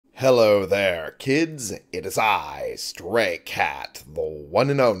Hello there, kids. It is I, Stray Cat, the one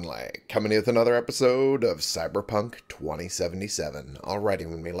and only, coming with another episode of Cyberpunk 2077. Alrighty,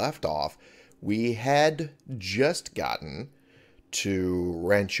 when we left off, we had just gotten to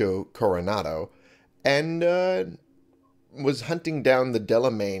Rancho Coronado and was hunting down the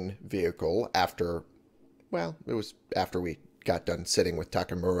Delamain vehicle after, well, it was after we got done sitting with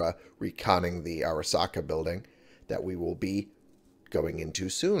Takamura reconning the Arasaka building that we will be going into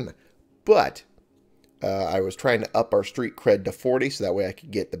soon. But I was trying to up our street cred to 40 so that way I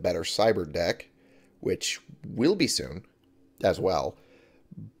could get the better cyber deck, which will be soon as well.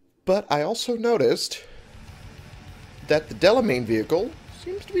 But I also noticed that the Delamain vehicle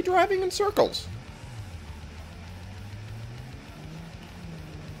seems to be driving in circles.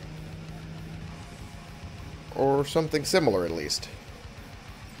 Or something similar, at least.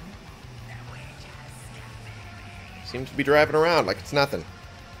 Seems to be driving around like it's nothing.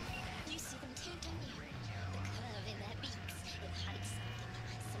 You see them too, don't you? The curve in their beaks. It hides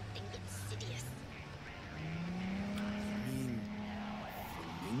something insidious. You mean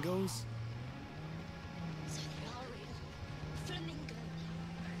flamingos? So they are real. Flamingo.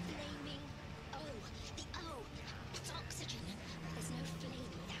 Flaming O. The O. It's oxygen. There's no flame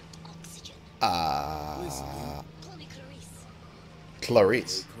without oxygen. Listen, Call me Clarice.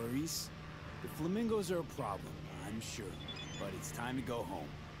 Clarice. Clarice, the flamingos are a problem, I'm sure. But it's time to go home.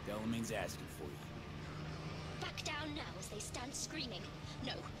 Delamain's asking for you. Back down now as they stand screaming.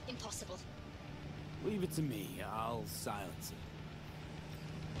 No, impossible. Leave it to me. I'll silence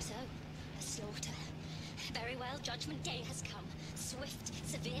it. So, a slaughter. Very well, Judgment Day has come. Swift,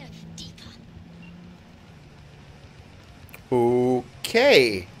 severe, deeper.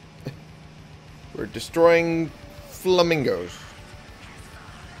 Okay. We're destroying flamingos.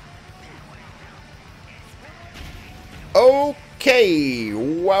 Okay,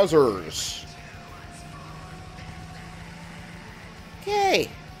 wowzers. Okay.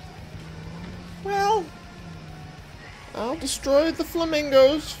 Well, I'll destroy the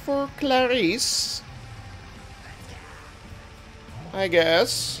flamingos for Clarice. I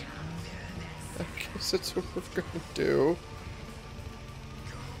guess. I guess that's what we're gonna do.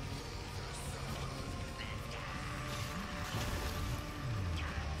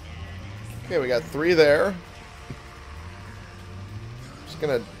 Okay, we got 3 there. Just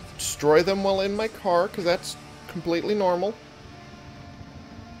gonna destroy them while in my car, because that's completely normal.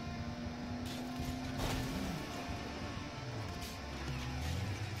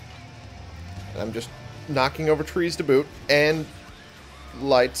 I'm just knocking over trees to boot, and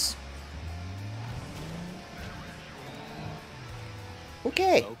lights.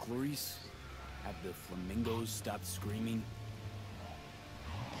 Okay. Hello, Clarice? Have the flamingos stopped screaming?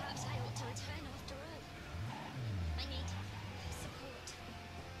 Perhaps I ought to return after all. I need support.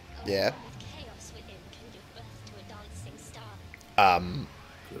 Yeah. With chaos within can give birth to a dancing star.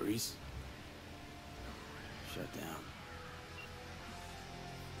 Clarice? Shut down.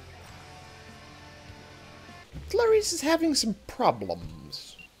 Clarice is having some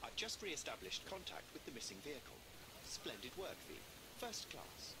problems. I've just re-established contact with the missing vehicle. Splendid work, V. First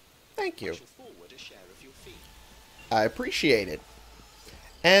class. Thank you. I shall forward a share of your fee. I appreciate it.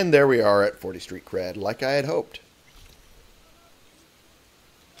 And there we are at 40 Street Cred, like I had hoped.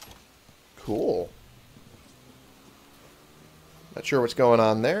 Cool. Not sure what's going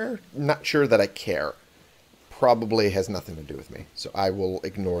on there. Not sure that I care. Probably has nothing to do with me, so I will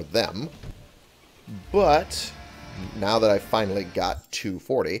ignore them. But now that I finally got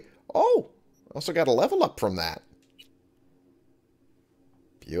 240, oh, also got a level up from that.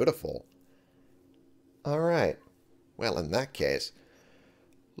 Beautiful. All right. Well, in that case,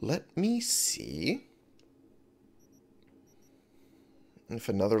 let me see if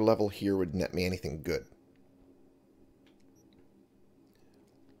another level here would net me anything good.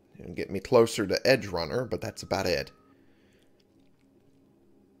 It'll get me closer to Edge Runner, but that's about it.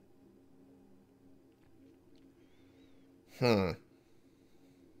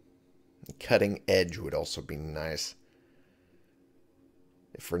 Cutting Edge would also be nice.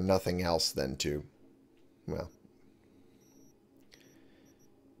 If for nothing else than to, well.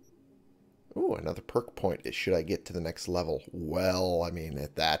 Ooh, another perk point. Should I get to the next level? Well, I mean,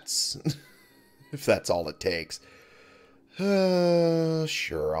 if that's if that's all it takes.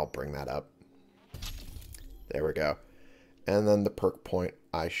 Sure, I'll bring that up. There we go. And then the perk point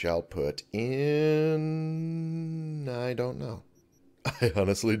I shall put in... I don't know. I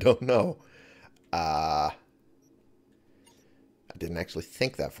honestly don't know. I didn't actually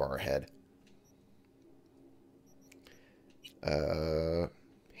think that far ahead.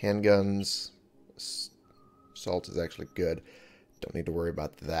 Handguns. Assault is actually good. Don't need to worry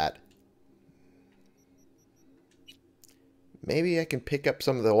about that. Maybe I can pick up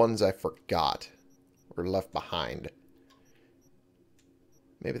some of the ones I forgot or left behind.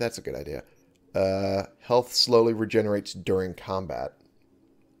 Maybe that's a good idea. Health slowly regenerates during combat.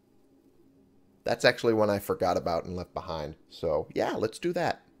 That's actually one I forgot about and left behind. So, yeah, let's do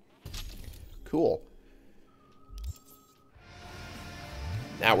that. Cool.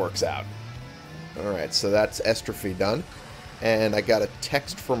 That works out. Alright, so that's Estrophy done. And I got a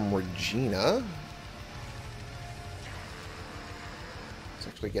text from Regina. Let's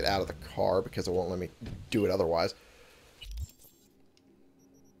actually get out of the car because it won't let me do it otherwise.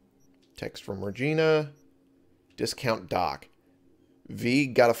 Text from Regina. Discount dock. V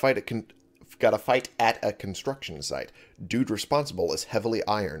got a fight at a construction site. Dude responsible is heavily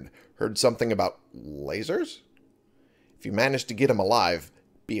ironed. Heard something about lasers? If you manage to get him alive,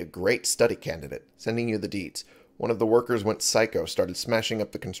 be a great study candidate. Sending you the deets. One of the workers went psycho, started smashing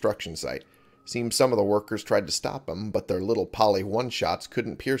up the construction site. Seems some of the workers tried to stop him, but their little poly one-shots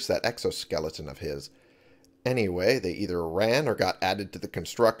couldn't pierce that exoskeleton of his. Anyway, they either ran or got added to the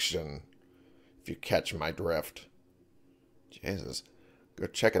construction. If you catch my drift. Jesus. Go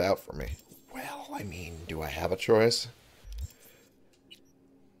check it out for me. Well, I mean, do I have a choice?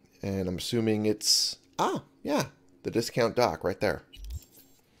 And I'm assuming it's... Ah, yeah. The discount dock right there.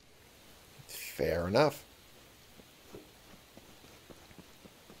 Fair enough.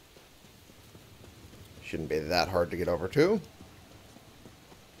 Shouldn't be that hard to get over to.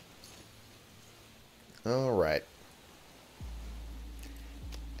 Alright.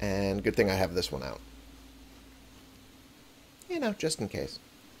 And good thing I have this one out. You know, just in case.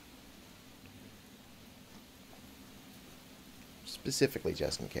 Specifically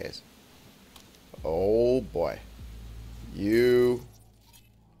just in case. Oh boy. You...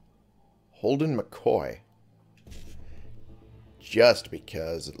 Holden McCoy. Just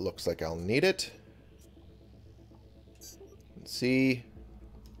because it looks like I'll need it. Let's see.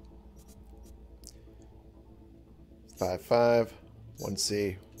 5-5.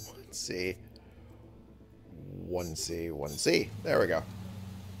 1C. 1C. 1C. 1C. There we go.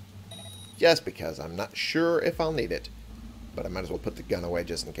 Just because I'm not sure if I'll need it. But I might as well put the gun away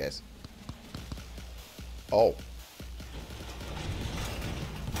just in case. Oh.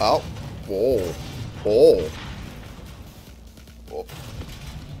 Oh. Oh. Oh. Oh.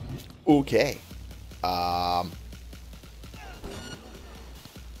 Okay.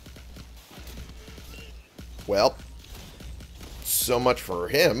 Well. So much for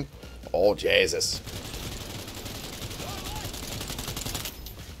him. Oh, Jesus.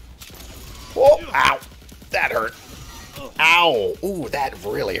 Oh, ow. That hurt. Ow. Ooh, that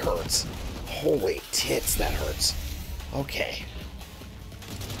really hurts. Holy tits, that hurts. Okay.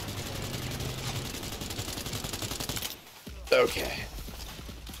 Okay.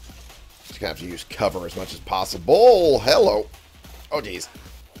 Just gonna have to use cover as much as possible. Hello. Oh, geez.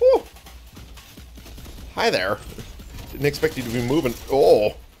 Whew. Hi there. Didn't expect you to be moving.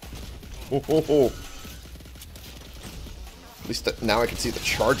 Oh. Oh. At least now I can see the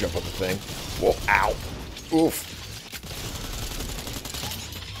charge up of the thing. Whoa. Ow. Oof.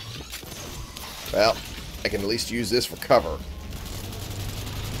 Well, I can at least use this for cover.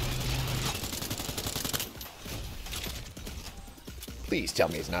 Please tell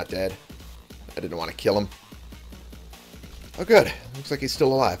me he's not dead. I didn't want to kill him. Oh, good. Looks like he's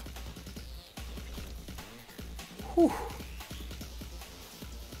still alive. Whew.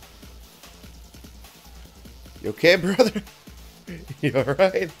 You okay, brother? You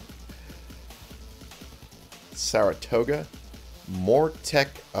alright? Saratoga. More tech.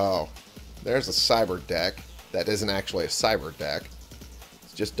 Oh. There's a cyber deck. That isn't actually a cyber deck.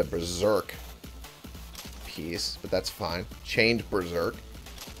 It's just a berserk piece, but that's fine. Chained berserk.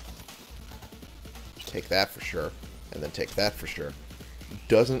 Take that for sure. And then take that for sure.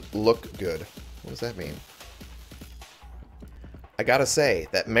 Doesn't look good. What does that mean? I gotta say,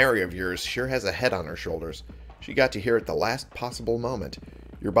 that Mary of yours sure has a head on her shoulders. She got to hear it the last possible moment.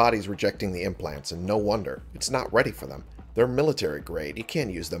 Your body's rejecting the implants, and no wonder. It's not ready for them. They're military grade. You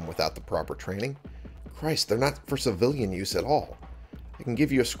can't use them without the proper training. Christ, they're not for civilian use at all. I can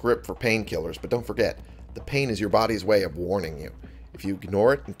give you a script for painkillers, but don't forget, the pain is your body's way of warning you. If you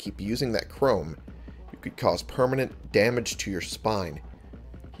ignore it and keep using that chrome, you could cause permanent damage to your spine.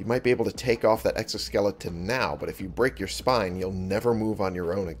 You might be able to take off that exoskeleton now, but if you break your spine, you'll never move on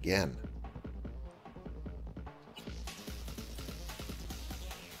your own again.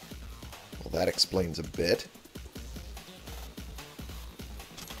 Well, that explains a bit.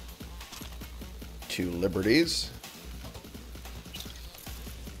 2 liberties.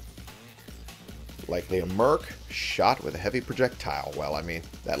 Likely a merc shot with a heavy projectile. Well, I mean,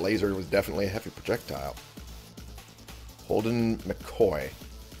 that laser was definitely a heavy projectile. Holden McCoy.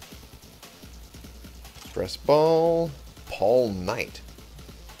 Stress ball. Paul Knight.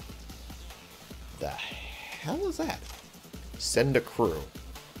 The hell is that? Send a crew.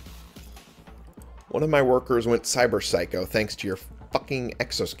 One of my workers went cyber psycho thanks to your fucking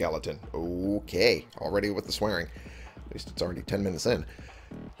exoskeleton. Okay, already with the swearing. At least it's already 10 minutes in.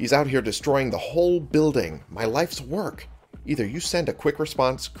 He's out here destroying the whole building. My life's work. Either you send a quick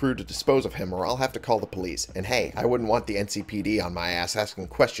response crew to dispose of him, or I'll have to call the police. And hey, I wouldn't want the NCPD on my ass asking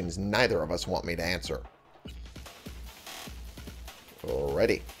questions neither of us want me to answer.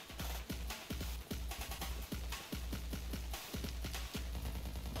 Alrighty.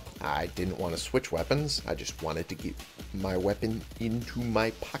 I didn't want to switch weapons. I just wanted to get my weapon into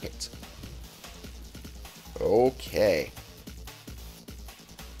my pocket. Okay.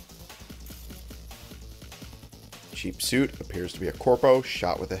 Cheap suit appears to be a corpo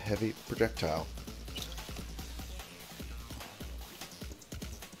shot with a heavy projectile.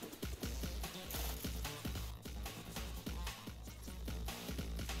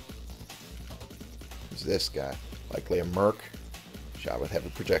 Who's this guy? Likely a merc shot with heavy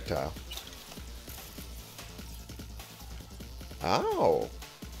projectile. Oh.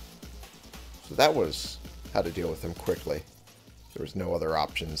 So that was how to deal with him quickly. There was no other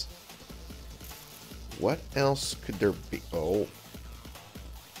options. What else could there be? Oh.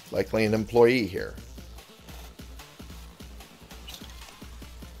 Likely an employee here.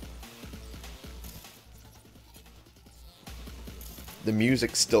 The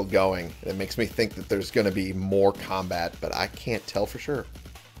music's still going. It makes me think that there's going to be more combat, but I can't tell for sure.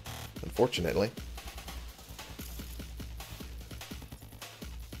 Unfortunately.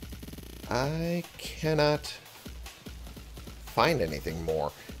 I cannot find anything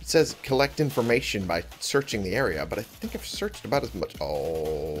more. It says collect information by searching the area, but I think I've searched about as much.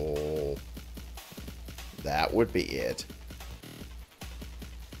 Oh. That would be it.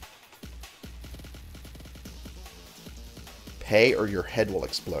 Pay or your head will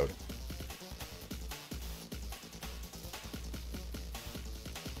explode.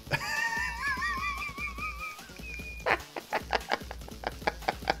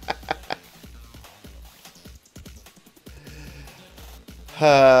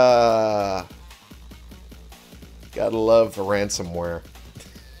 Gotta love the ransomware.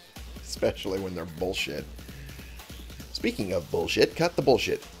 Especially when they're bullshit. Speaking of bullshit, cut the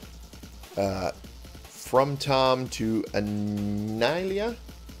bullshit. From Tom to Anilia?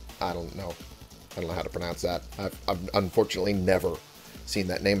 I don't know. I don't know how to pronounce that. I've unfortunately never seen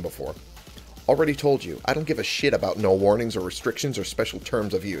that name before. Already told you, I don't give a shit about no warnings or restrictions or special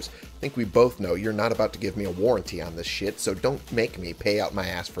terms of use. Think we both know you're not about to give me a warranty on this shit, so don't make me pay out my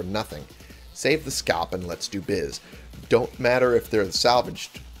ass for nothing. Save the scalp and let's do biz. Don't matter if they're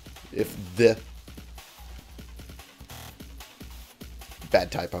salvaged.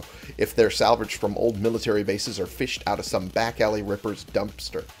 Bad typo. If they're salvaged from old military bases or fished out of some back alley ripper's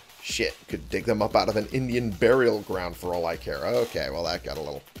dumpster. Shit, could dig them up out of an Indian burial ground for all I care. Okay, well that got a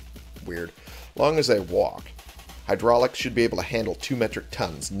little weird. Long as they walk. Hydraulics should be able to handle 2 metric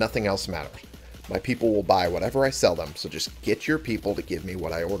tons. Nothing else matters. My people will buy whatever I sell them, so just get your people to give me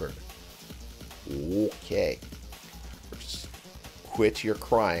what I ordered. Okay. Just quit your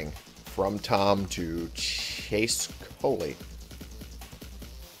crying. From Tom to Chase Coley.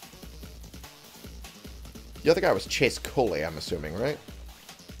 The other guy was Chase Coley, I'm assuming, right?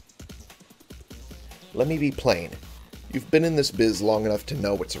 Let me be plain. You've been in this biz long enough to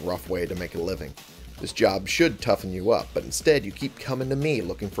know it's a rough way to make a living. This job should toughen you up, but instead you keep coming to me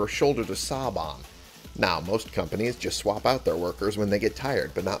looking for a shoulder to sob on. Now, most companies just swap out their workers when they get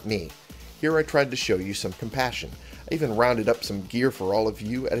tired, but not me. Here I tried to show you some compassion. I even rounded up some gear for all of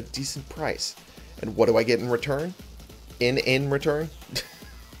you at a decent price. And what do I get in return? In return?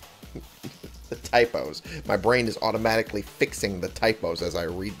 The typos. My brain is automatically fixing the typos as I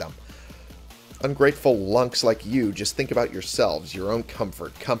read them. Ungrateful lunks like you just think about yourselves, your own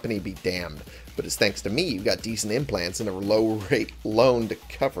comfort, company be damned. But it's thanks to me you got decent implants and a low-rate loan to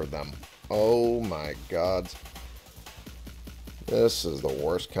cover them. Oh my god. This is the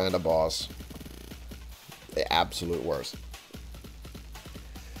worst kind of boss. The absolute worst.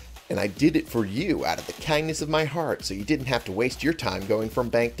 And I did it for you out of the kindness of my heart, so you didn't have to waste your time going from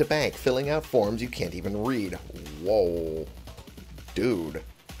bank to bank, filling out forms you can't even read. Whoa. Dude.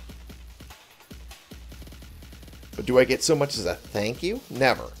 But do I get so much as a thank you?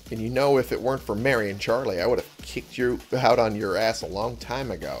 Never. And you know if it weren't for Mary and Charlie, I would have kicked you out on your ass a long time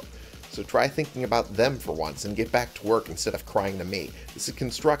ago. So try thinking about them for once and get back to work instead of crying to me. This is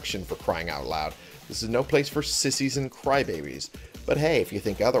construction for crying out loud. This is no place for sissies and crybabies. But hey, if you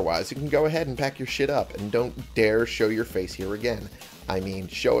think otherwise, you can go ahead and pack your shit up, and don't dare show your face here again. I mean,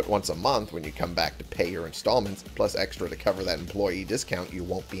 show it once a month when you come back to pay your installments, plus extra to cover that employee discount you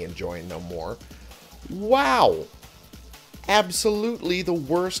won't be enjoying no more. Wow! Absolutely the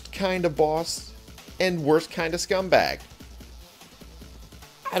worst kind of boss and worst kind of scumbag.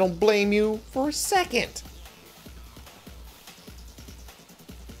 I don't blame you for a second.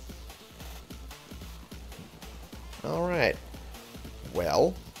 Alright.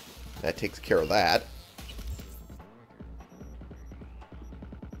 Well, that takes care of that.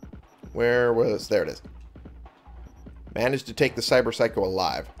 Where was... There it is. Managed to take the Cyber Psycho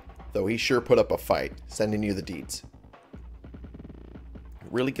alive, though he sure put up a fight. Sending you the deeds.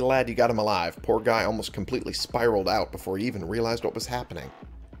 Really glad you got him alive. Poor guy almost completely spiraled out before he even realized what was happening.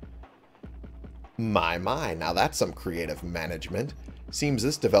 My, now that's some creative management. Seems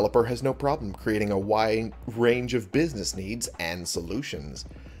this developer has no problem creating a wide range of business needs and solutions.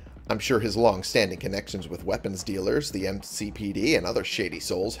 I'm sure his long-standing connections with weapons dealers, the MCPD, and other shady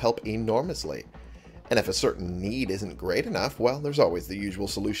souls help enormously. And if a certain need isn't great enough, well, there's always the usual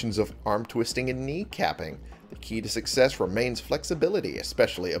solutions of arm twisting and knee capping. The key to success remains flexibility,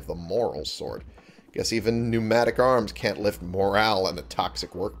 especially of the moral sort. Guess even pneumatic arms can't lift morale in a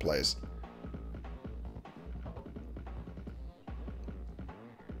toxic workplace.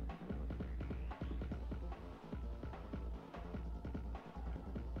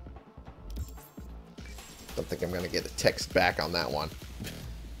 Don't think I'm going to get a text back on that one.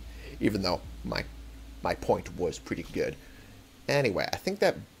 Even though my point was pretty good. Anyway, I think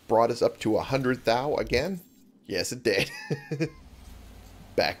that brought us up to 100 thou again. Yes, it did.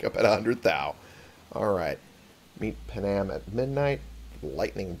 Back up at 100 thou. Alright. Meet Panam at midnight.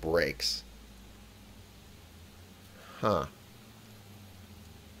 Lightning breaks. Huh.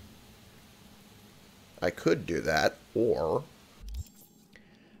 I could do that, or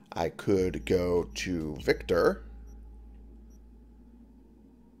I could go to Victor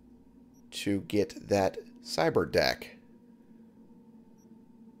to get that cyber deck.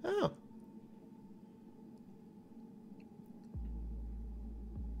 Oh.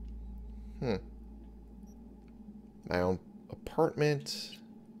 My own apartment.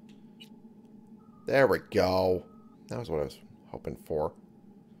 There we go. That was what I was hoping for.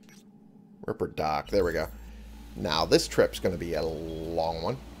 Ripper Dock. There we go. Now, this trip's going to be a long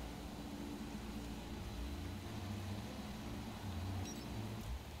one.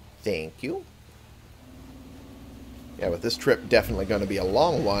 Thank you. Yeah, with this trip definitely going to be a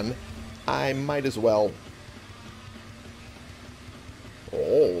long one, I might as well...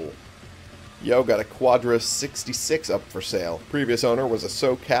 Oh. Yo, got a Quadra 66 up for sale. Previous owner was a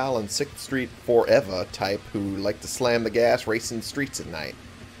SoCal and 6th Street forever type who liked to slam the gas racing the streets at night.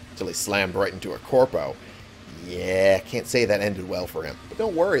 Till he slammed right into a Corpo. Yeah, can't say that ended well for him. But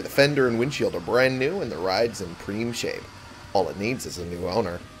don't worry, the fender and windshield are brand new and the ride's in prime shape. All it needs is a new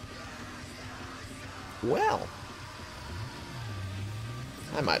owner. Well,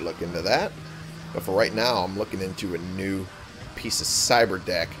 I might look into that. But for right now, I'm looking into a new piece of cyber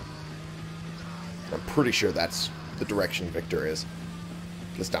deck. I'm pretty sure that's the direction Victor is.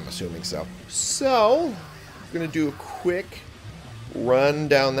 At least I'm assuming so. So, I'm going to do a quick run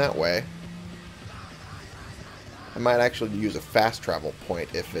down that way. I might actually use a fast travel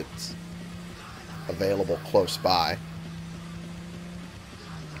point if it's available close by.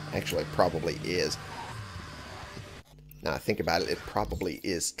 Actually, it probably is. Now I think about it, it probably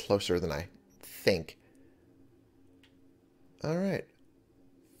is closer than I think. Alright.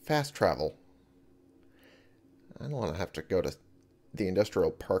 Fast travel. I don't want to have to go to the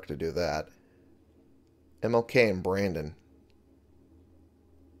industrial park to do that. MLK and Brandon.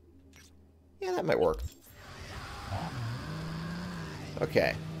 Yeah, that might work.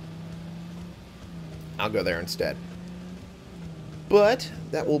 Okay. I'll go there instead. But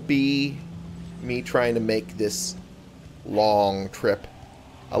that will be me trying to make this long trip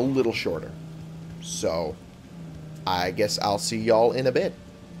a little shorter. So, I guess I'll see y'all in a bit.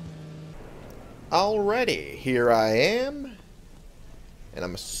 Alrighty, here I am. And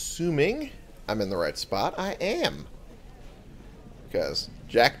I'm assuming I'm in the right spot. I am. Because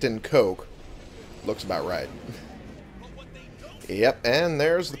Jacked and Coke looks about right. Yep, and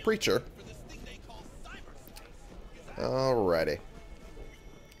there's the preacher. Alrighty.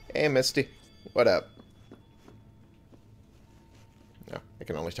 Hey, Misty. What up? No, I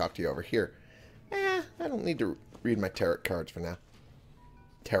can only talk to you over here. I don't need to read my tarot cards for now.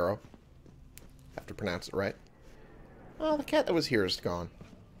 Tarot. Have to pronounce it right. Oh, the cat that was here is gone.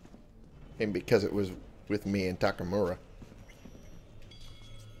 Maybe because it was with me and Takamura.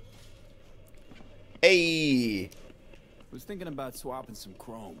 Was thinking about swapping some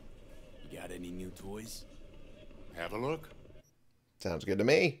chrome. You got any new toys? Have a look. Sounds good to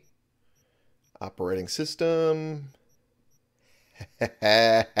me. Operating system.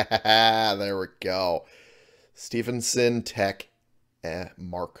 There we go. Stevenson Tech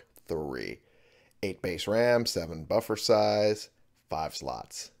Mark III. 8 base RAM, 7 buffer size, 5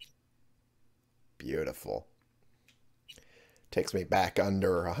 slots. Beautiful. Takes me back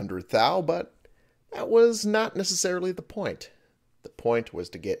under 100 thou, but that was not necessarily the point. The point was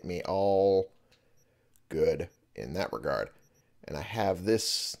to get me all good in that regard. And I have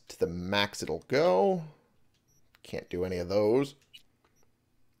this to the max it'll go. Can't do any of those.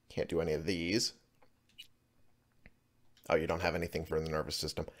 Can't do any of these. Oh, you don't have anything for the nervous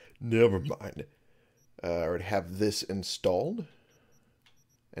system. Never mind. I already have this installed.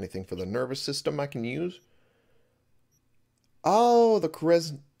 Anything for the nervous system I can use? Oh, the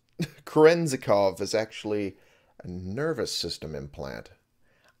Kerenzikov is actually a nervous system implant.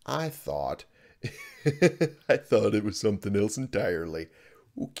 I thought it was something else entirely.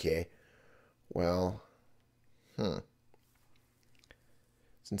 Okay. Well,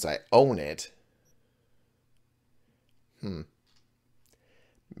 since I own it,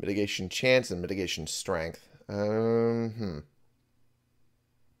 mitigation chance and mitigation strength.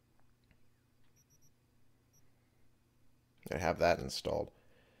 I have that installed.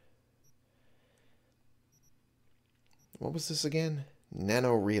 What was this again?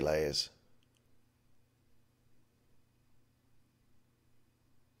 Nano relays.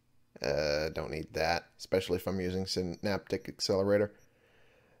 Don't need that, especially if I'm using synaptic accelerator.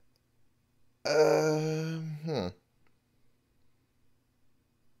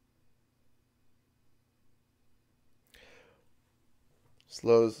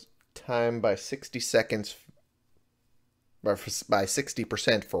 Slows time by 60 seconds, by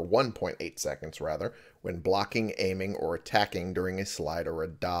 60% for 1.8 seconds, rather, when blocking, aiming, or attacking during a slide or a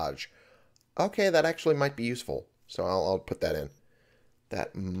dodge. Okay, that actually might be useful, so I'll put that in.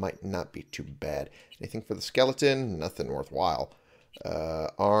 That might not be too bad. Anything for the skeleton? Nothing worthwhile.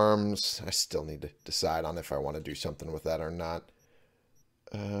 Arms, I still need to decide on if I want to do something with that or not.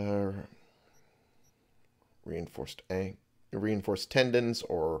 Reinforced tendons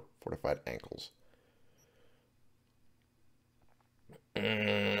or fortified ankles.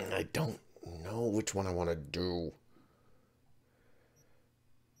 I don't know which one I want to do.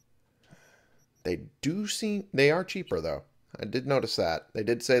 They are cheaper though. I did notice that. They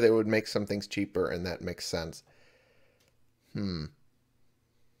did say they would make some things cheaper, and that makes sense. I'm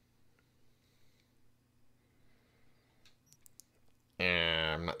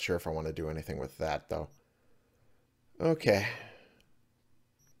not sure if I want to do anything with that though. Okay.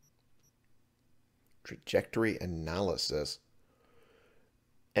 Trajectory analysis.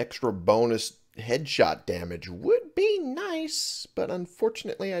 Extra bonus headshot damage would be nice, but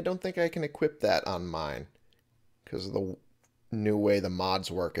unfortunately I don't think I can equip that on mine. Because of the new way the mods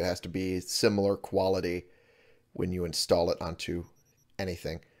work, it has to be similar quality when you install it onto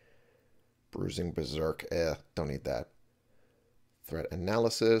anything. Bruising Berserk. Don't need that. Threat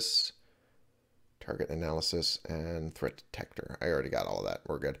analysis. Target analysis and threat detector. I already got all of that.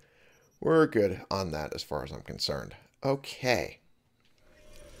 We're good. We're good on that as far as I'm concerned. Okay.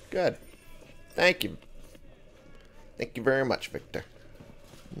 Good. Thank you. Thank you very much, Victor.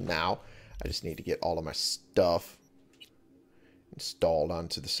 Now, I just need to get all of my stuff installed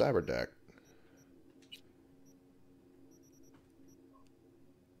onto the cyber deck.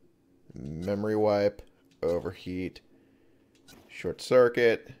 Memory wipe, overheat, short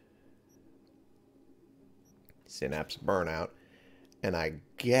circuit, synapse burnout, and I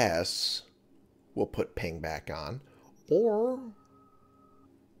guess we'll put ping back on, or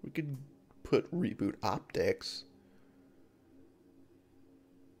we could put reboot optics.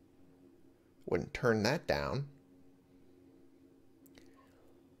 Wouldn't turn that down.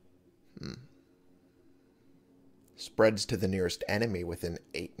 Spreads to the nearest enemy within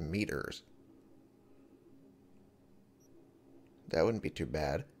 8 meters. That wouldn't be too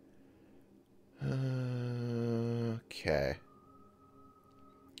bad. Okay.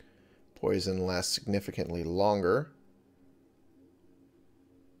 Poison lasts significantly longer.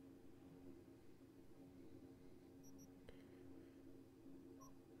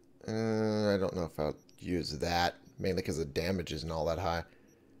 I don't know if I'll use that, mainly because the damage isn't all that high.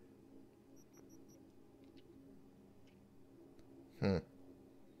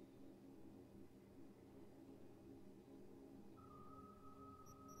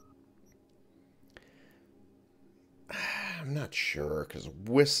 I'm not sure, because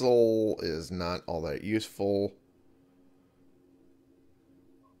whistle is not all that useful.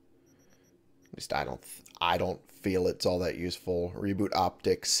 least I don't feel it's all that useful. Reboot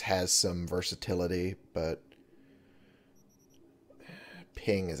optics has some versatility, but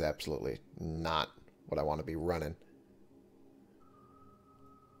ping is absolutely not what I want to be running.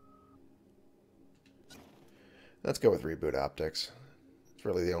 Let's go with reboot optics. It's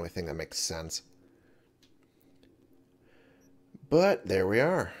really the only thing that makes sense. But there we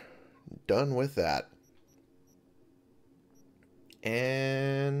are. Done with that.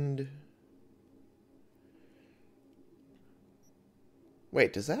 And...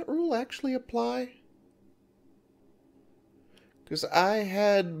 wait, does that rule actually apply? Because I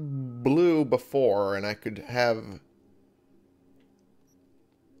had blue before, and I could have...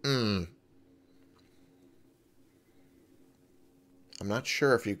 I'm not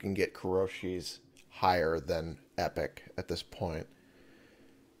sure if you can get Kuroshi's higher than Epic at this point.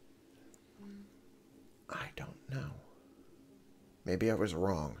 I don't know. Maybe I was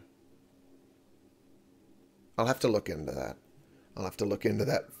wrong. I'll have to look into that. I'll have to look into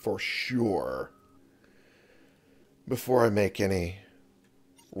that for sure before I make any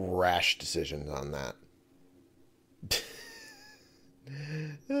rash decisions on that.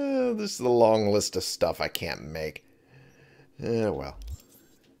 This is a long list of stuff I can't make. Well.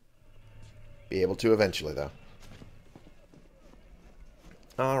 Be able to eventually, though.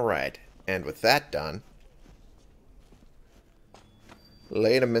 Alright. And with that done...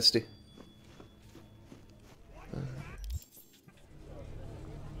 later, Misty.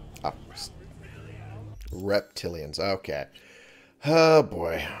 Oh. Reptilians. Okay. Oh,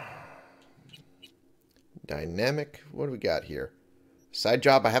 boy. Dynamic. What do we got here? Side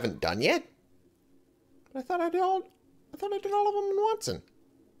job I haven't done yet? I thought I did all of them in Watson.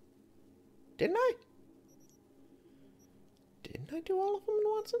 Didn't I? Didn't I do all of them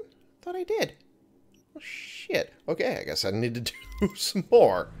in Watson? I thought I did. Oh, shit. Okay, I guess I need to do some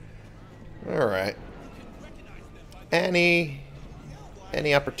more. Alright. Any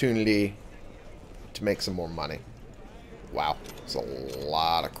opportunity to make some more money. Wow. It's a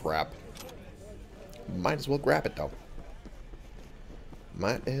lot of crap. Might as well grab it, though.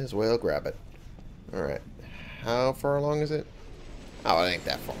 Might as well grab it. Alright. How far along is it? Oh, it ain't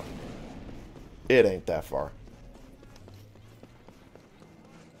that far. It ain't that far.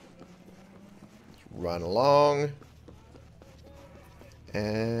 Run along.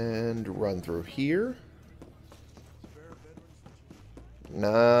 And run through here.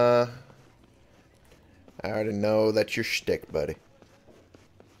 Nah. I already know that's your shtick, buddy.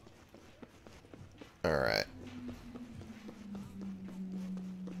 Alright.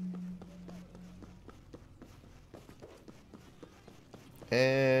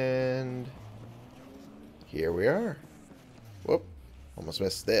 And here we are. Whoop. Almost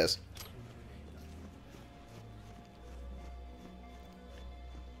missed this.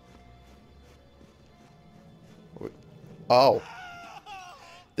 Oh.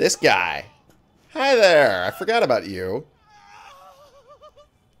 This guy. Hi there. I forgot about you.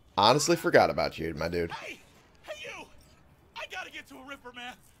 Honestly forgot about you, my dude. Hey you! I gotta get to a ripper,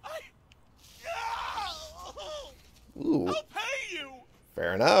 man. Ooh. I'll pay you.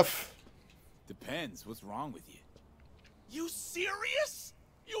 Fair enough. Depends. What's wrong with you? You serious?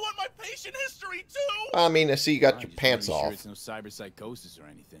 You want my patient history too? I mean, I see you got your Just pants wanna be off. sure it's no cyberpsychosis or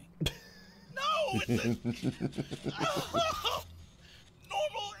anything. No, it's a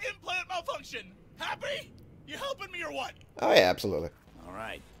normal implant malfunction. Happy? You helping me or what? Oh, yeah, absolutely. All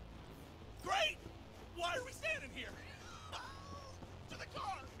right. Great. Why are we standing here? To the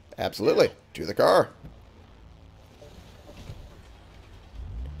car. Absolutely. To the car.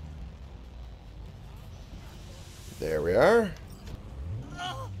 There we are.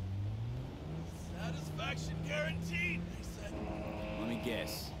 Satisfaction guaranteed, they said. Let me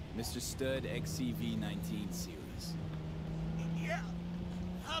guess. Mr. Stud XCV-19 series. Yeah.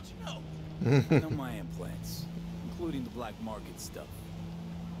 How'd you know? I know my implants, including the black market stuff.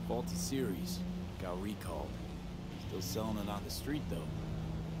 Faulty series. Got recalled. Still selling it on the street, though.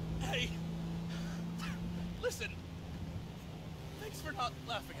 Hey. Listen. Thanks for not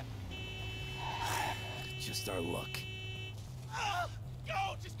laughing at me. Just our luck.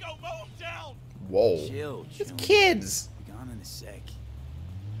 Go! Just go! Mow him down! Whoa. Chill, It's chill. kids. Be gone in a sec.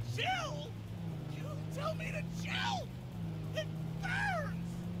 Chill? You tell me to chill? It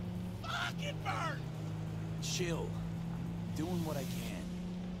burns! Fuck, it burns! Chill. Doing what I can.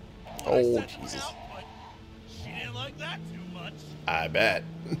 Oh, I said Jesus. out, but she didn't like that too much. I bet.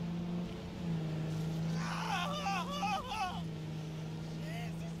 Jesus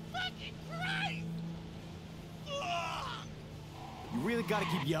fucking Christ! You really gotta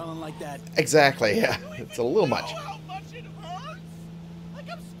keep yelling like that? Exactly, yeah. It's a little much. Know how much it hurts? I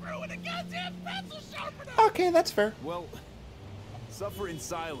Like I'm screwing a goddamn pencil sharpener! Okay, that's fair. Well, suffer in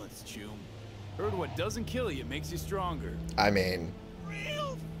silence, Chum. Heard what doesn't kill you makes you stronger. I mean,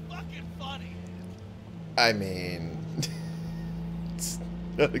 Real fucking funny. it's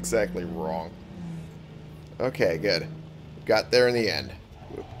not exactly wrong. Okay, good. Got there in the end.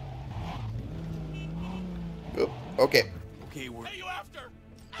 Whoop. Whoop. Okay. Okay, we're... Hey, you after?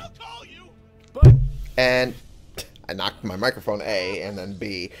 I'll call you! And I knocked my microphone A, and then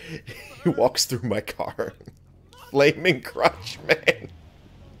B. He walks through my car. Flaming Crutch Man.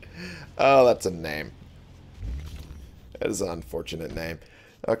 Oh, that's a name. That is an unfortunate name.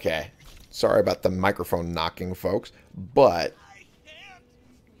 Okay. Sorry about the microphone knocking, folks. But... I can't.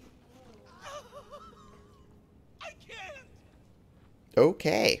 I can't.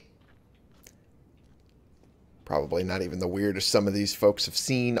 okay. Probably not even the weirdest some of these folks have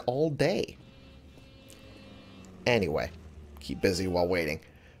seen all day. Anyway, keep busy while waiting.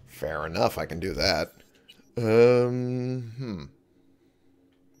 Fair enough, I can do that.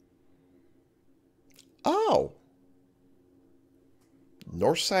 Oh.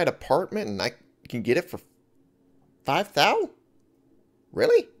 Northside apartment, and I can get it for 5,000?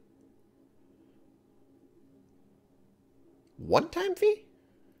 Really? One-time fee?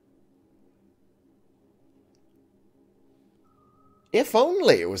 If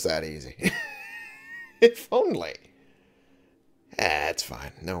only it was that easy. If only. That's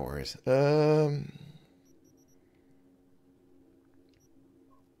fine. No worries.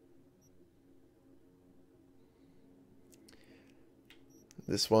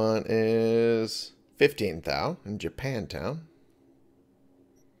 This one is 15,000 in Japantown.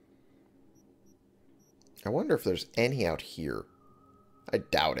 I wonder if there's any out here. I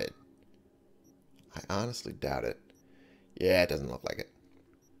doubt it. I honestly doubt it. Yeah, it doesn't look like it.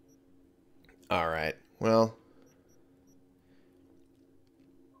 Alright, well.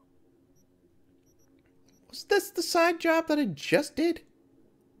 Was this the side job that I just did?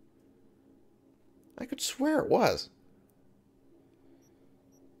 I could swear it was.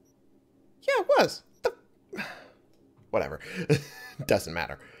 Yeah, it was. Whatever. Doesn't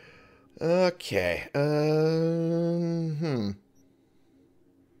matter. Okay.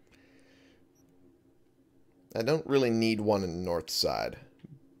 I don't really need one in the north side,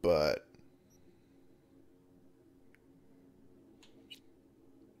 but...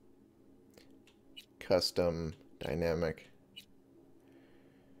 custom, dynamic,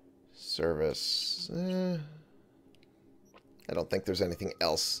 service. I don't think there's anything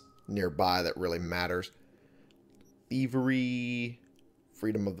else nearby that really matters. Thievery,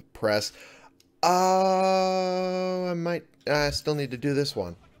 freedom of the press. Oh, I still need to do this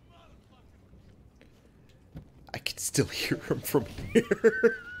one. I can still hear him from here.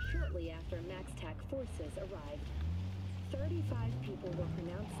 Shortly after MaxTac forces arrived, 35 people were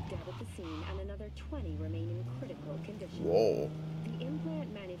pronounced dead at the scene and another 20 remain in critical condition. Whoa. The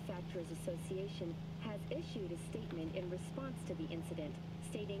Implant Manufacturers Association has issued a statement in response to the incident,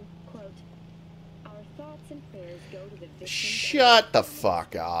 stating, quote, "Our thoughts and prayers go to the victims." Shut the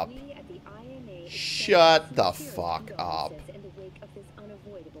fuck up. We at the IMA Shut the extend fuck up. condolences in the wake of this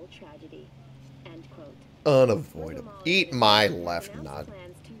unavoidable tragedy. End quote. Unavoidable. Eat my left nut.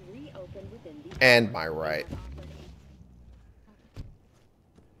 And my right.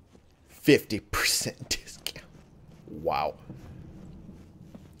 50% discount. Wow.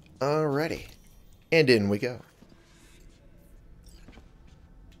 Alrighty. And in we go.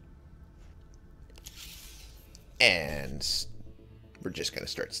 And we're just going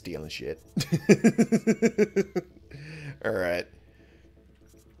to start stealing shit. Alright.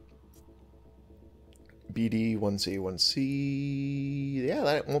 BD 1C 1C. Yeah,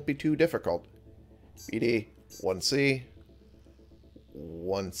 that won't be too difficult. BD 1C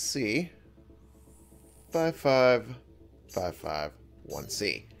 1C 5555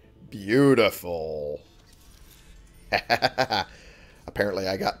 1C. Beautiful. Apparently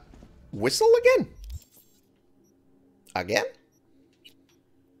I got whistle again. Again?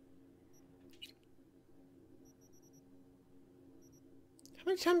 How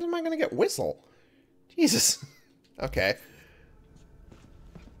many times am I going to get whistle? Jesus. Okay.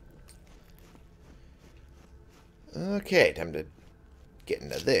 Okay, time to get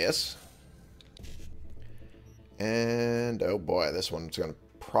into this. And, oh boy, this one's going to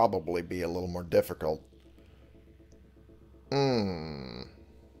probably be a little more difficult. I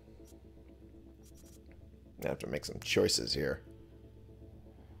have to make some choices here.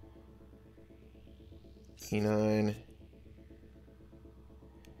 E9.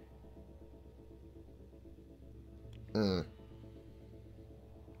 I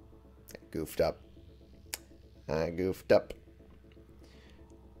goofed up. I goofed up.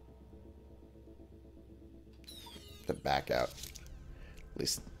 back out. At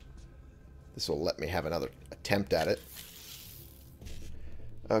least this will let me have another attempt at it.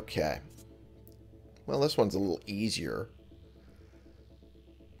 Okay. Well, this one's a little easier.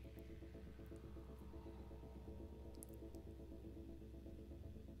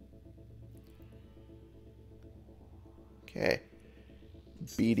 Okay.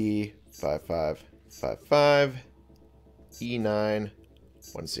 BD 5555 E9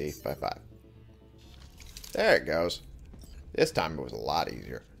 1C 55. There it goes. This time it was a lot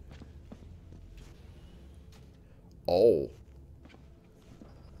easier. Oh.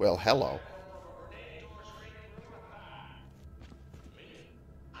 Well, hello.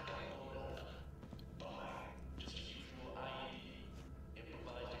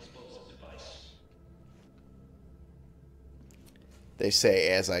 They say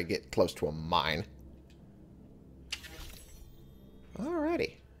as I get close to a mine.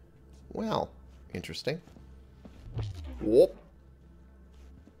 Alrighty. Well, interesting. Whoop.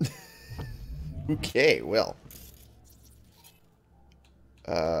 Okay, well.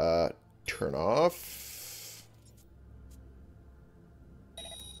 Turn off.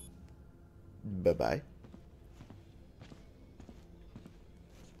 Bye-bye.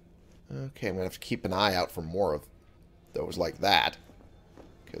 Okay, I'm going to have to keep an eye out for more of those like that.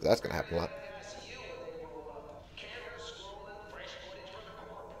 Because that's going to happen a lot.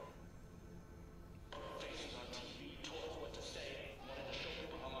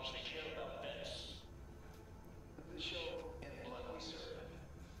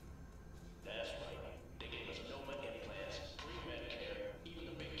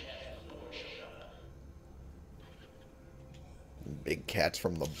 Big cats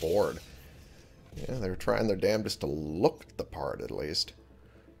from the board. Yeah, they were trying their damnedest to look the part, at least.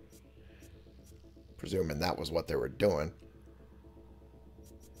 Presuming that was what they were doing.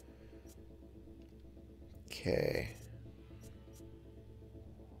 Okay.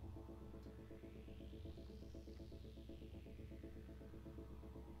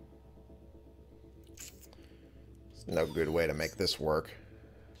 There's no good way to make this work.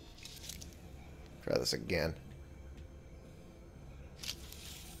 Try this again.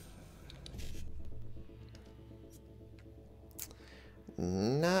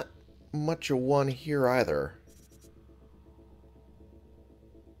 Not much of one here either.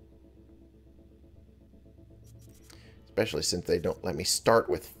 Especially since they don't let me start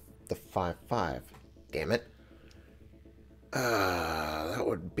with the 5-5. Damn it. That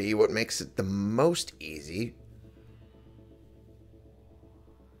would be what makes it the most easy.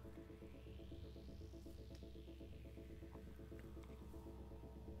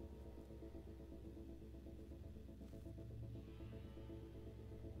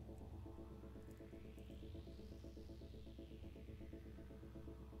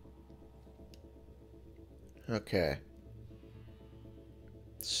 Okay.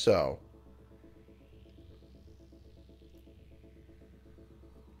 So.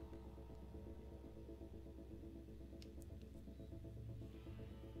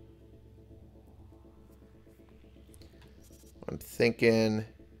 What I'm thinking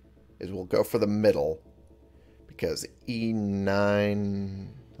is we'll go for the middle. Because E9,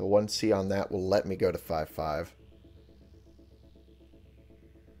 the 1C on that will let me go to 5-5.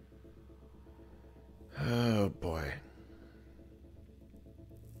 Oh boy.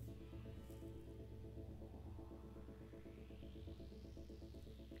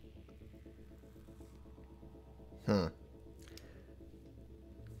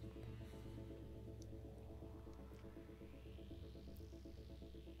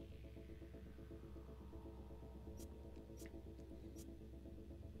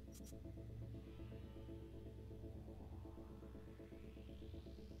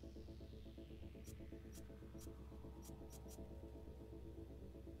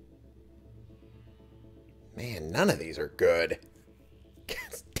 Man, none of these are good. God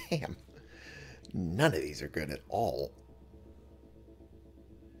damn. None of these are good at all.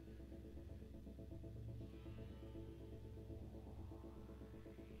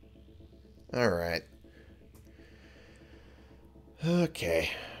 Alright.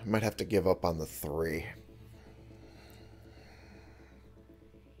 Okay. Might have to give up on the 3.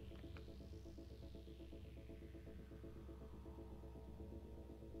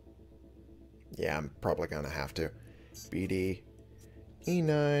 Yeah, I'm probably going to have to. BD,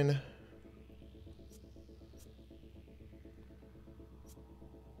 E9.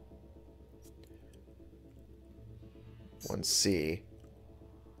 One C.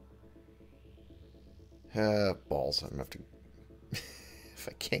 Balls. I'm going to have to... if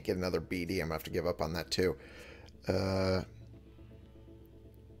I can't get another BD, I'm going to have to give up on that too.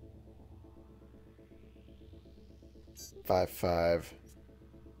 55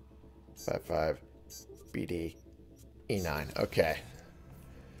 BD E9. Okay.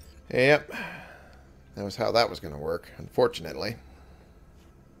 Yep. That was how that was going to work, unfortunately.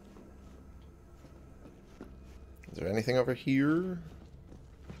 Is there anything over here?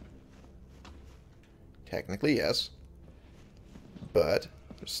 Technically, yes. But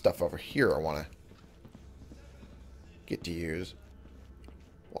there's stuff over here I want to get to use.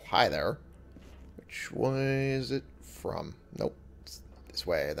 Well, hi there. Which way is it from? Nope. It's this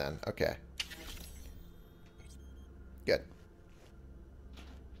way, then. Okay. Good.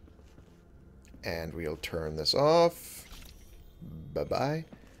 And we'll turn this off. Bye-bye.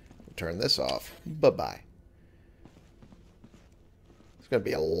 We'll turn this off. Bye-bye. There's going to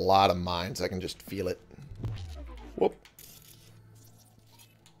be a lot of mines. I can just feel it. Whoop.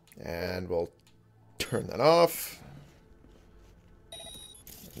 And we'll turn that off.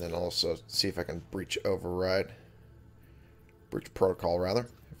 And then also see if I can breach override. Breach protocol, rather.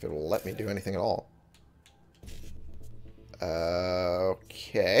 If it will let me do anything at all.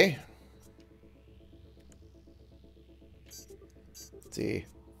 Okay. Let's see.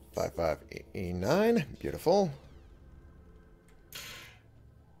 55E9. Beautiful.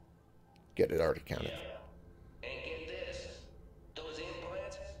 Get it already counted. Yeah. And get this. Those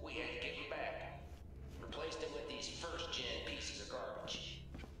implants, we had to get back. Replaced them with these first-gen pieces of garbage.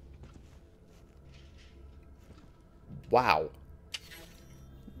 Wow.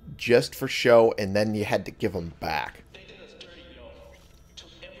 Just for show, and then you had to give them back. They did us dirty, yo. Took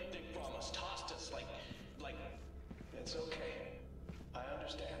everything from us, tossed us like... It's okay. I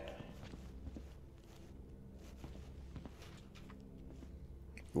understand.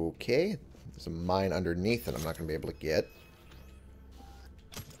 Okay. There's a mine underneath that I'm not going to be able to get.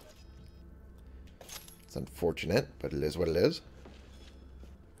 It's unfortunate, but it is what it is.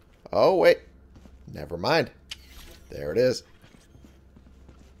 Oh, wait. Never mind. There it is.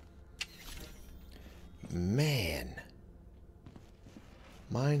 Man.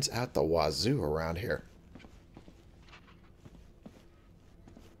 Mines out the wazoo around here.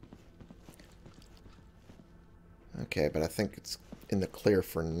 Okay, but I think it's in the clear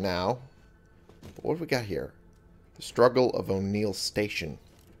for now. But what do we got here? The Struggle of O'Neill Station.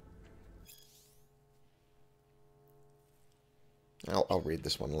 I'll read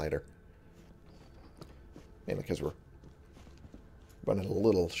this one later. Mainly because we're running a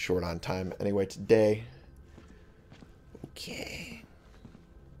little short on time anyway today. Okay.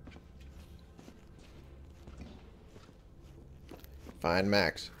 Fine,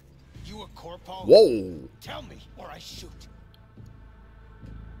 Max. You a corpo? Whoa! Tell me, or I shoot.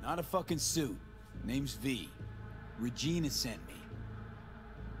 Not a fucking suit. Name's V. Regina sent me.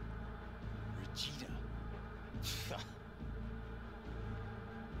 Regina.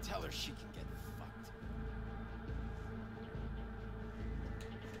 Tell her she can get fucked.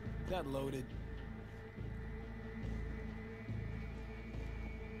 That loaded.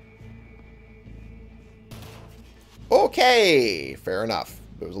 Okay! Fair enough.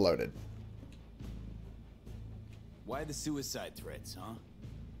 It was loaded. Why the suicide threats, huh?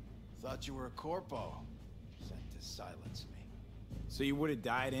 Thought you were a corpo. Sent to silence me. So you would have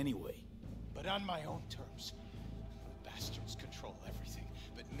died anyway. But on my own terms. The bastards control everything.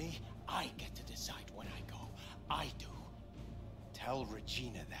 But me, I get to decide when I go. I do. Tell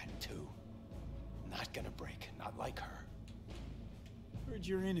Regina that too. Not gonna break, not like her. Heard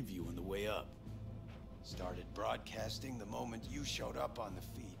your interview on the way up. Started broadcasting the moment you showed up on the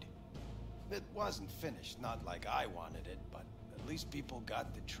feed. It wasn't finished, not like I wanted it, but at least people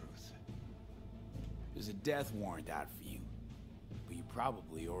got the truth. There's a death warrant out for you. But you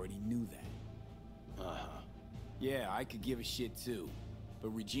probably already knew that. Uh-huh. Yeah, I could give a shit too. But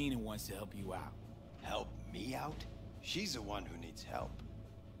Regina wants to help you out. Help me out? She's the one who needs help.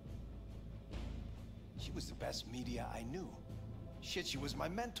 She was the best media I knew. Shit, she was my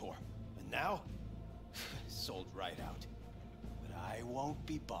mentor. And now? Sold right out. But I won't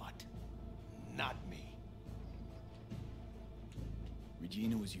be bought. Not me.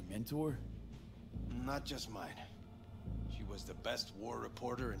 Regina was your mentor? Not just mine. She was the best war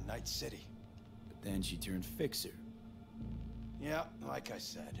reporter in Night City. But then she turned fixer. Yeah, like I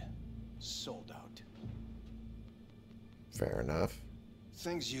said. Sold out. Fair enough.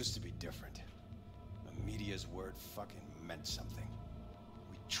 Things used to be different. The media's word fucking meant something.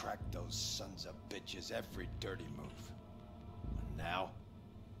 We tracked those sons of bitches every dirty move. And now,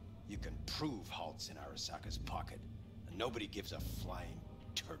 you can prove Halt's in Arasaka's pocket, and nobody gives a flying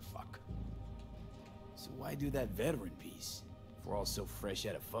turd-fuck. So why do that veteran piece? If we're all so fresh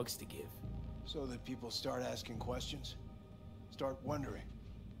out of fucks to give. So that people start asking questions. Start wondering.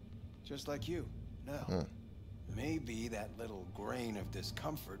 Just like you, now. Maybe that little grain of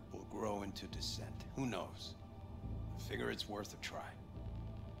discomfort will grow into dissent. Who knows? Figure it's worth a try.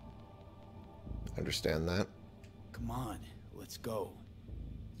 Understand that. Come on, let's go.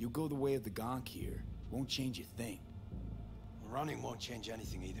 You go the way of the gonk here. Won't change a thing. Running won't change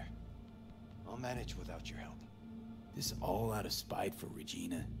anything either. I'll manage without your help. This all out of spite for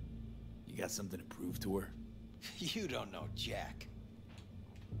Regina. You got something to prove to her? You don't know Jack.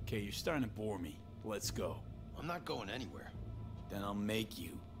 Okay, you're starting to bore me. Let's go. I'm not going anywhere. Then I'll make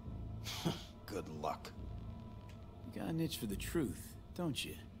you. Good luck. You got an itch for the truth, don't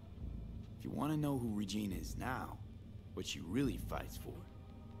you? If you want to know who Regina is now, what she really fights for,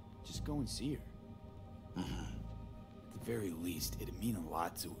 just go and see her. At the very least, it'd mean a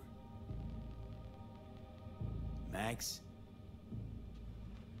lot to her. Max?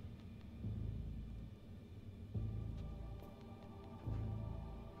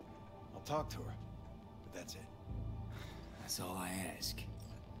 I'll talk to her, but that's it. That's all I ask.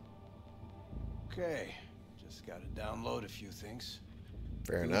 Okay, just gotta download a few things.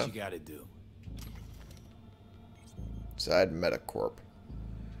 Fair Do enough. what you gotta do. Side Metacorp.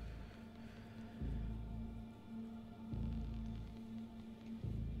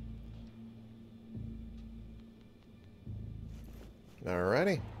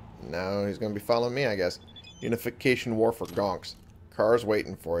 Alrighty. Now he's going to be following me, I guess. Unification War for Gonks. Car's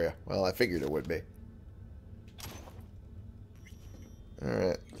waiting for you. Well, I figured it would be.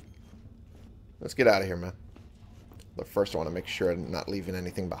 Alright. Let's get out of here, man. But first I want to make sure I'm not leaving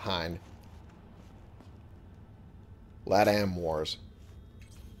anything behind. LATAM Wars.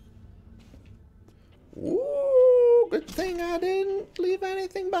 Ooh, good thing I didn't leave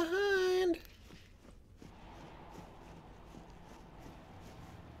anything behind.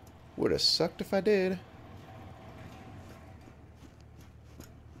 Would have sucked if I did.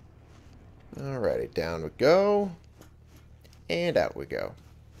 Alrighty, down we go. And out we go.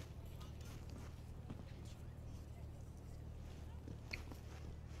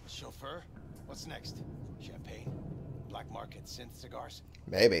 Chauffeur, what's next? Champagne? Black market synth cigars?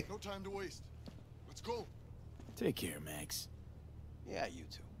 Maybe. No time to waste. Let's go. Take care, Max. Yeah, you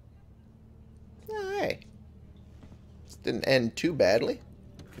too. Oh, hey. This didn't end too badly,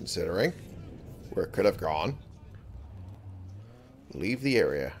 considering where it could have gone. Leave the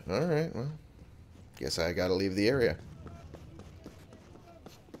area. Alright, well. Guess I gotta leave the area.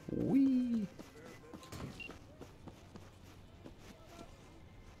 Whee!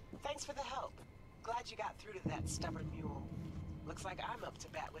 Thanks for the help. Glad you got through to that stubborn mule. Looks like I'm up to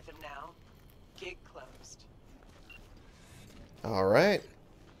bat with him now. Gig closed. Alright.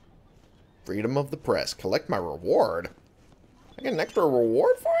 Freedom of the press. Collect my reward. I get an extra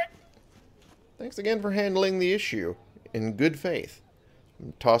reward for it? Thanks again for handling the issue in good faith.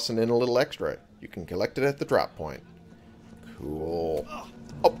 I'm tossing in a little extra. You can collect it at the drop point. Cool.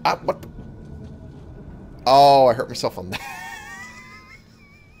 Oh, what the? Oh, I hurt myself on that.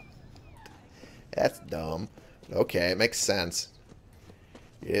 That's dumb. Okay, it makes sense.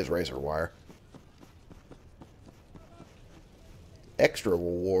 It is razor wire. Extra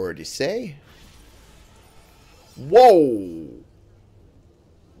reward, you say? Whoa!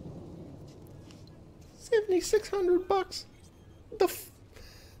 7,600 bucks. The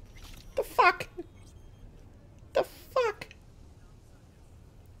fuck? The fuck?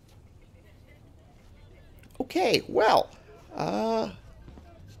 Okay, well,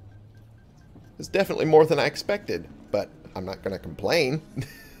 it's definitely more than I expected, but I'm not going to complain.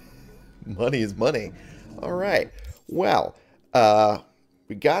 Money is money. All right. Well,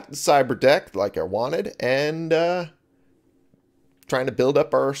 we got the cyber deck like I wanted, and trying to build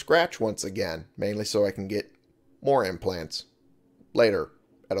up our scratch once again, mainly so I can get more implants later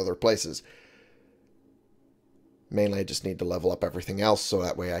at other places. Mainly I just need to level up everything else so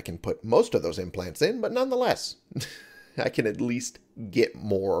that way I can put most of those implants in, but nonetheless, I can at least get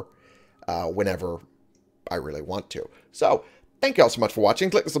more whenever I really want to. So, thank you all so much for watching.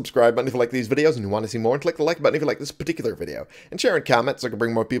 Click the subscribe button if you like these videos and you want to see more, and click the like button if you like this particular video. And share and comment so I can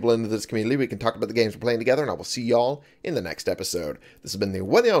bring more people into this community. We can talk about the games we're playing together, and I will see y'all in the next episode. This has been the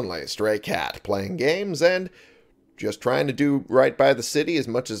one and only Stray Cat, playing games and just trying to do right by the city as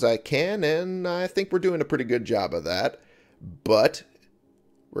much as I can, and I think we're doing a pretty good job of that. But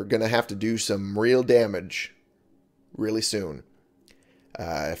we're going to have to do some real damage really soon.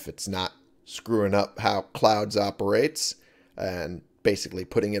 If it's not screwing up how Clouds operates and basically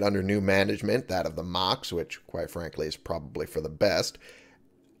putting it under new management, that of the Mox, which quite frankly is probably for the best,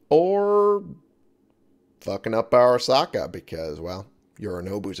 or fucking up Arasaka because, well,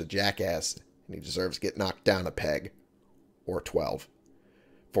 Yorinobu's a jackass and he deserves to get knocked down a peg or 12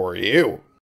 for you.